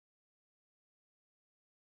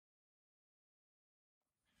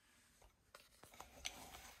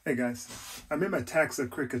Hey guys, I'm in my Taxa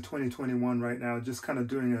Cricket 2021 right now, just kind of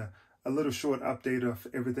doing a little short update of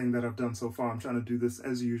everything that I've done so far. I'm trying to do this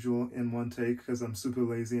as usual in one take because I'm super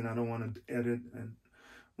lazy and I don't want to edit, and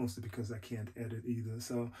mostly because I can't edit either.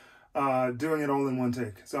 So doing it all in one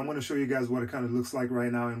take. So I'm going to show you guys what it kind of looks like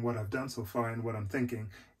right now and what I've done so far and what I'm thinking.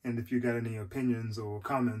 And if you got any opinions or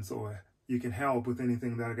comments, or you can help with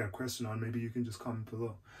anything that I got a question on, maybe you can just comment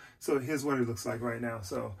below. So here's what it looks like right now.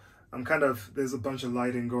 So I'm there's a bunch of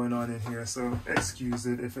lighting going on in here, so excuse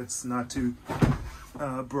it if it's not too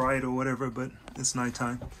bright or whatever, but it's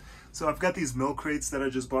nighttime. So I've got these milk crates that I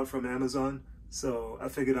just bought from Amazon, so I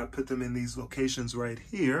figured I'd put them in these locations right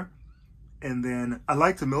here. And then I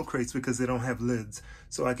like the milk crates because they don't have lids,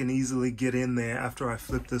 so I can easily get in there after I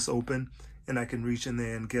flip this open, and I can reach in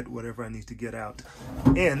there and get whatever I need to get out.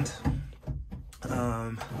 And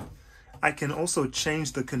I can also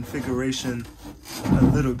change the configuration a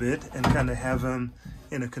little bit and kind of have them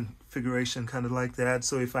in a configuration kind of like that.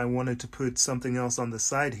 So if I wanted to put something else on the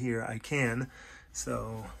side here, I can.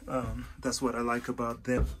 So that's what I like about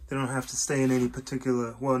them. They don't have to stay in any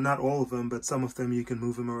particular, well, not all of them, but some of them you can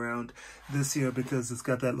move them around. This here, because it's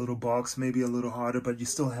got that little box, maybe a little harder, but you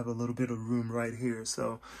still have a little bit of room right here.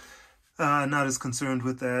 So not as concerned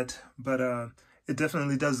with that, but it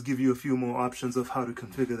definitely does give you a few more options of how to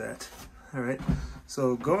configure that. All right,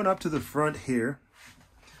 so going up to the front here,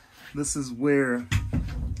 this is where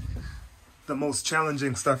the most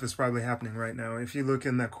challenging stuff is probably happening right now. If you look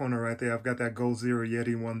in that corner right there, I've got that gold Zero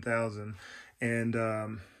Yeti 1000, and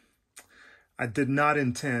I did not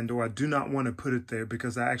intend, or I do not want to put it there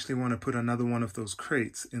because I actually want to put another one of those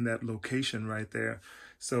crates in that location right there.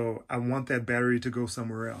 So I want that battery to go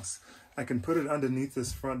somewhere else. I can put it underneath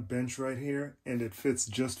this front bench right here, and it fits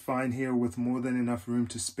just fine here with more than enough room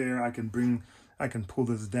to spare. I can pull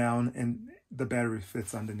this down and the battery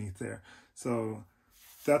fits underneath there. So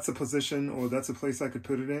that's a position, or that's a place I could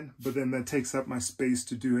put it in, but then that takes up my space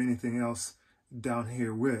to do anything else down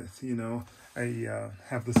here with, you know. I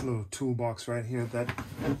have this little toolbox right here that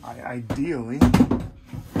I ideally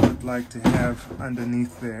would like to have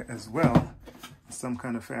underneath there as well, some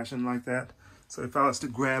kind of fashion like that. So if I was to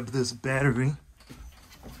grab this battery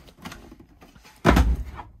and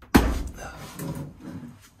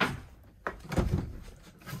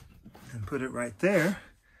put it right there,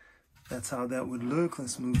 that's how that would look.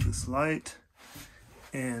 Let's move this light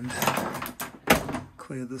and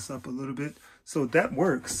clear this up a little bit. So that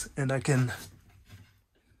works, and I can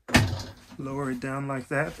lower it down like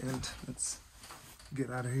that, and let's get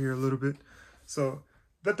out of here a little bit. So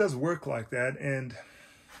that does work like that, and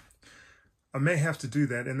I may have to do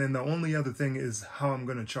that. And then the only other thing is how I'm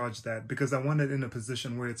going to charge that, because I want it in a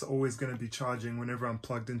position where it's always going to be charging whenever I'm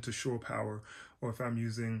plugged into shore power, or if I'm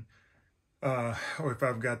using, or if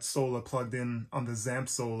I've got solar plugged in on the Zamp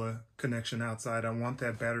solar connection outside. I want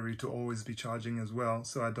that battery to always be charging as well,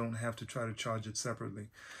 so I don't have to try to charge it separately.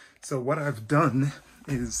 So what I've done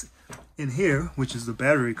is in here, which is the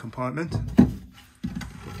battery compartment,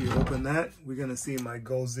 if you open that, we're going to see my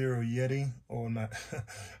Gold Zero Yeti, or my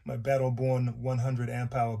my BattleBorn 100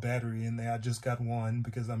 amp hour battery in there. I just got one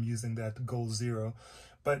because I'm using that Gold Zero,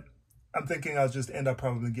 but I'm thinking I'll just end up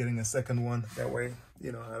probably getting a second one. That way,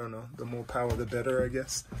 you know, I don't know, the more power the better, I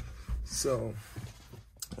guess. So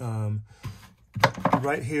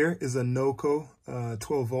right here is a NOCO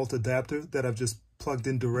 12 volt adapter that I've just plugged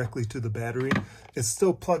in directly to the battery. It's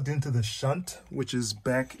still plugged into the shunt, which is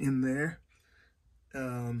back in there.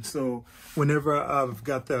 So whenever I've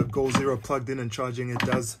got the Gold Zero plugged in and charging, it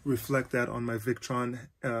does reflect that on my Victron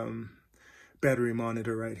battery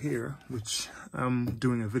monitor right here, which I'm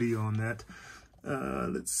doing a video on that.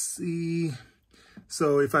 Let's see.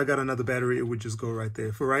 So if I got another battery, it would just go right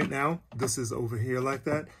there. For right now, this is over here like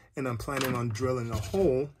that, and I'm planning on drilling a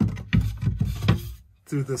hole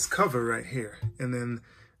through this cover right here, and then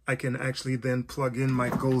I can actually then plug in my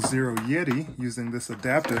Gold Zero Yeti using this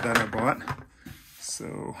adapter that I bought.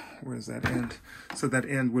 So where's that end? So that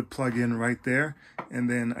end would plug in right there, and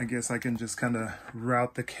then I guess I can just kind of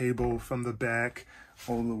route the cable from the back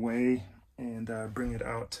all the way and bring it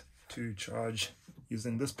out to charge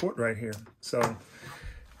using this port right here. So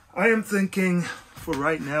I am thinking for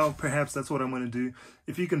right now, perhaps that's what I'm going to do.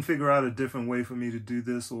 If you can figure out a different way for me to do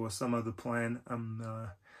this or some other plan,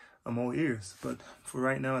 I'm all ears. But for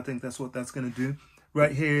right now, I think that's what that's going to do.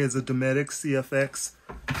 Right here is a Dometic CFX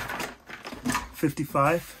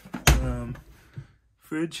 55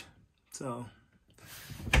 fridge. So,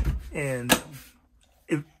 and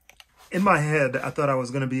in my head, I thought I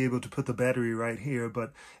was going to be able to put the battery right here,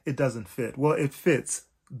 but it doesn't fit. Well, it fits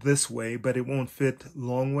this way, but it won't fit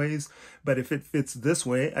long ways. But if it fits this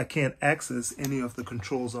way, I can't access any of the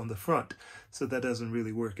controls on the front. So that doesn't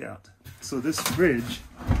really work out. So this fridge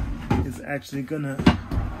is actually gonna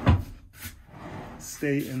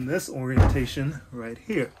stay in this orientation right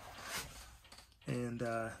here. And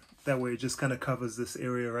that way it just kind of covers this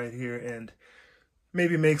area right here and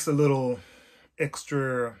maybe makes a little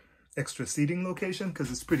extra seating location, because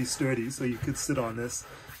it's pretty sturdy, so you could sit on this.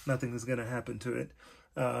 Nothing is going to happen to it.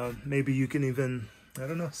 Maybe you can even, I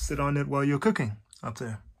don't know, sit on it while you're cooking up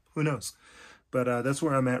there. Who knows? But that's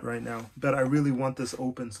where I'm at right now. But I really want this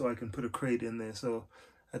open so I can put a crate in there, so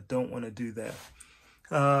I don't want to do that.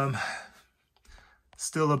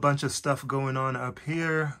 Still a bunch of stuff going on up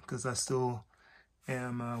here, because I still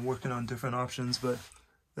am working on different options, but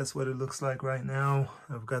that's what it looks like right now.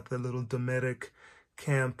 I've got the little Dometic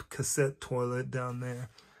camp cassette toilet down there,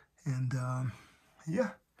 and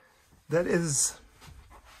yeah, that is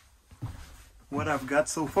what I've got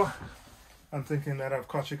so far. I'm thinking that I've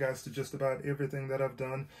caught you guys to just about everything that I've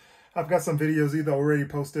done. I've got some videos either already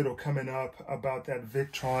posted or coming up about that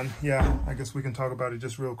Victron. Yeah, I guess we can talk about it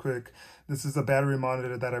just real quick. This is a battery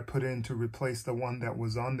monitor that I put in to replace the one that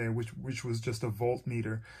was on there, which was just a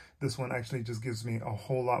voltmeter. This one actually just gives me a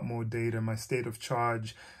whole lot more data, my state of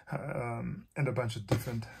charge, and a bunch of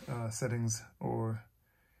different settings or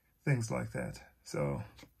things like that. So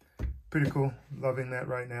pretty cool, loving that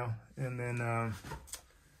right now. And then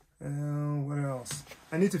what else?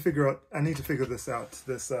 I need to figure this out.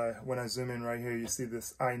 This when I zoom in right here, you see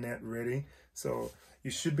this iNet ready. So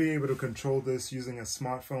you should be able to control this using a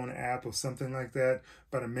smartphone app or something like that,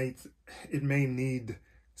 but it may need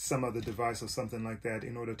some other device or something like that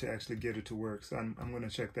in order to actually get it to work. So I'm going to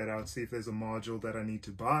check that out, see if there's a module that I need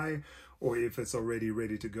to buy or if it's already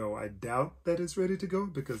ready to go. I doubt that it's ready to go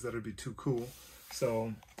because that would be too cool.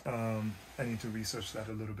 So I need to research that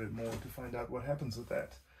a little bit more to find out what happens with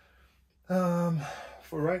that.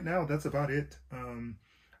 For right now, that's about it.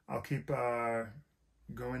 I'll keep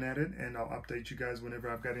going at it, and I'll update you guys whenever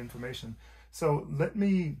I've got information. So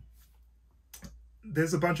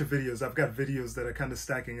there's a bunch of videos. I've got videos that are kind of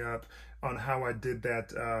stacking up on how I did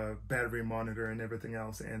that battery monitor and everything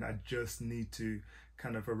else, and I just need to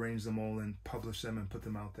kind of arrange them all and publish them and put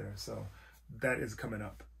them out there. So that is coming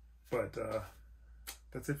up. But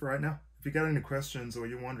that's it for right now. If you got any questions or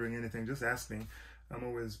you're wondering anything, just ask me.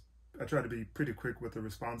 I try to be pretty quick with the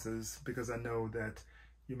responses because I know that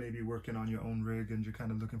you may be working on your own rig and you're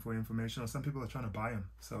kind of looking for information, or some people are trying to buy them.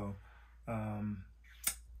 So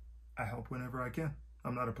I help whenever I can.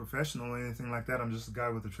 I'm not a professional or anything like that. I'm just a guy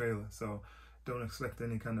with a trailer. So don't expect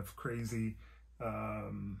any kind of crazy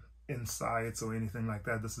insights or anything like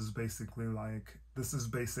that. This is basically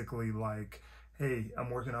like, hey, I'm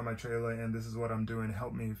working on my trailer and this is what I'm doing.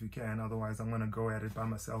 Help me if you can. Otherwise, I'm going to go at it by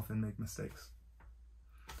myself and make mistakes.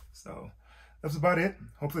 So that's about it.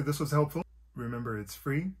 Hopefully this was helpful. Remember, it's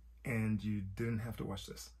free and you didn't have to watch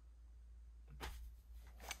this.